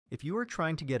If you are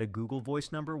trying to get a Google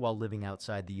Voice number while living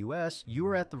outside the US, you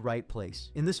are at the right place.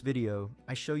 In this video,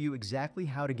 I show you exactly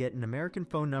how to get an American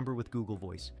phone number with Google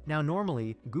Voice. Now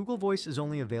normally, Google Voice is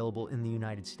only available in the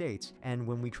United States, and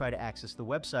when we try to access the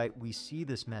website, we see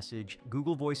this message,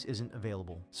 Google Voice isn't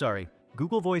available. Sorry,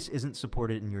 Google Voice isn't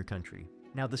supported in your country.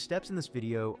 Now the steps in this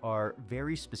video are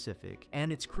very specific,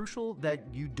 and it's crucial that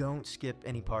you don't skip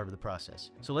any part of the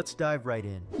process. So let's dive right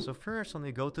in. So first, when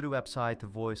we go to the website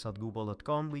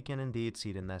voice.google.com, we can indeed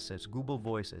see the message Google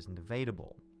Voice isn't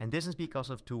available. And this is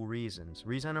because of two reasons.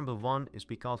 Reason number one is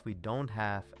because we don't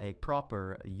have a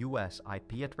proper US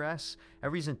IP address.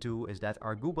 And reason two is that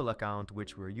our Google account,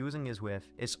 which we're using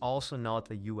is also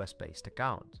not a US based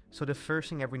account. So the first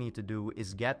thing we need to do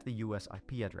is get the US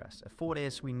IP address. And for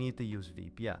this, we need to use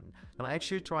VPN. And I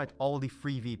actually tried all the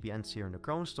free VPNs here in the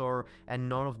Chrome store and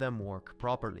none of them work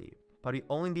properly. But the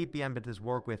only VPN that this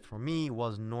worked with for me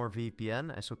was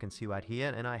NordVPN, as you can see right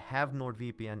here, and I have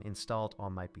NordVPN installed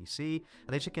on my PC.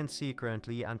 And as you can see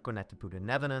currently, I'm connected to the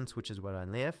Netherlands, which is where I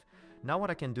live. Now what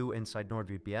I can do inside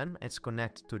NordVPN is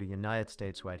connect to the United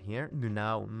States right here.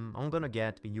 Now I'm gonna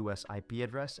get a US IP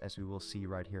address, as we will see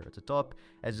right here at the top,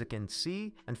 as you can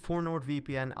see. And for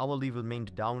NordVPN, I will leave a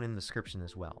link down in the description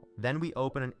as well. Then we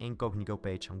open an incognito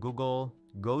page on Google,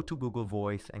 go to Google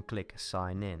Voice and click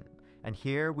sign in. And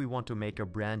here we want to make a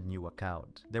brand new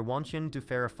account. They want you to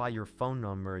verify your phone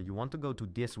number. You want to go to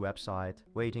this website,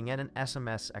 waiting at an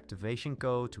SMS activation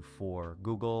code for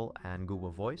Google and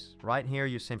Google Voice. Right here,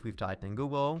 you simply type in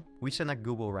Google. We select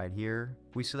Google right here.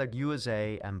 We select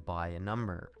USA and buy a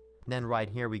number. Then right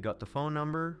here, we got the phone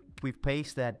number. We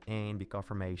paste that in the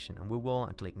confirmation on Google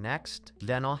and click next.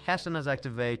 Then on SMS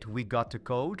activate, we got the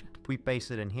code. We paste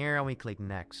it in here and we click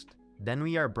next. Then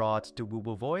we are brought to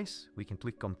Google Voice. We can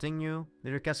click continue.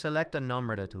 Then you can select a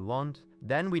number that you want.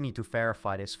 Then we need to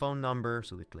verify this phone number,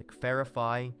 so we click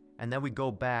verify. And then we go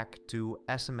back to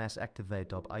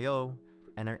smsactivate.io,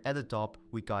 and at the top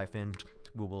we type in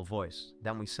Google Voice.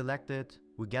 Then we select it.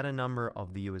 We get a number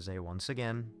of the USA once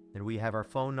again. Then we have our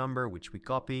phone number, which we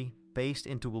copy, paste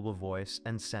into Google Voice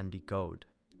and send the code.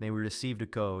 Then we receive the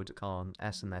code on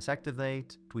SMS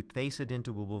Activate. We paste it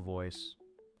into Google Voice.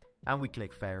 And we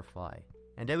click verify.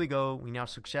 And there we go, we now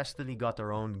successfully got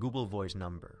our own Google Voice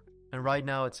number. And right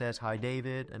now it says, hi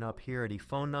David, and up here the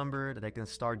phone number that I can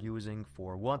start using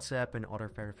for WhatsApp and other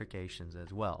verifications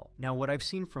as well. Now what I've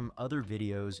seen from other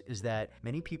videos is that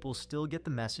many people still get the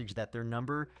message that their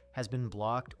number has been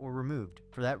blocked or removed.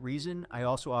 For that reason, I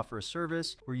also offer a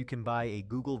service where you can buy a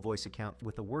Google Voice account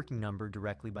with a working number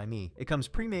directly by me. It comes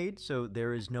pre-made, so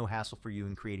there is no hassle for you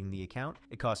in creating the account.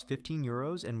 It costs 15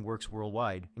 euros and works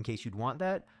worldwide. In case you'd want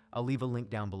that, I'll leave a link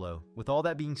down below. With all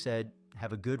that being said,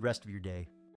 have a good rest of your day.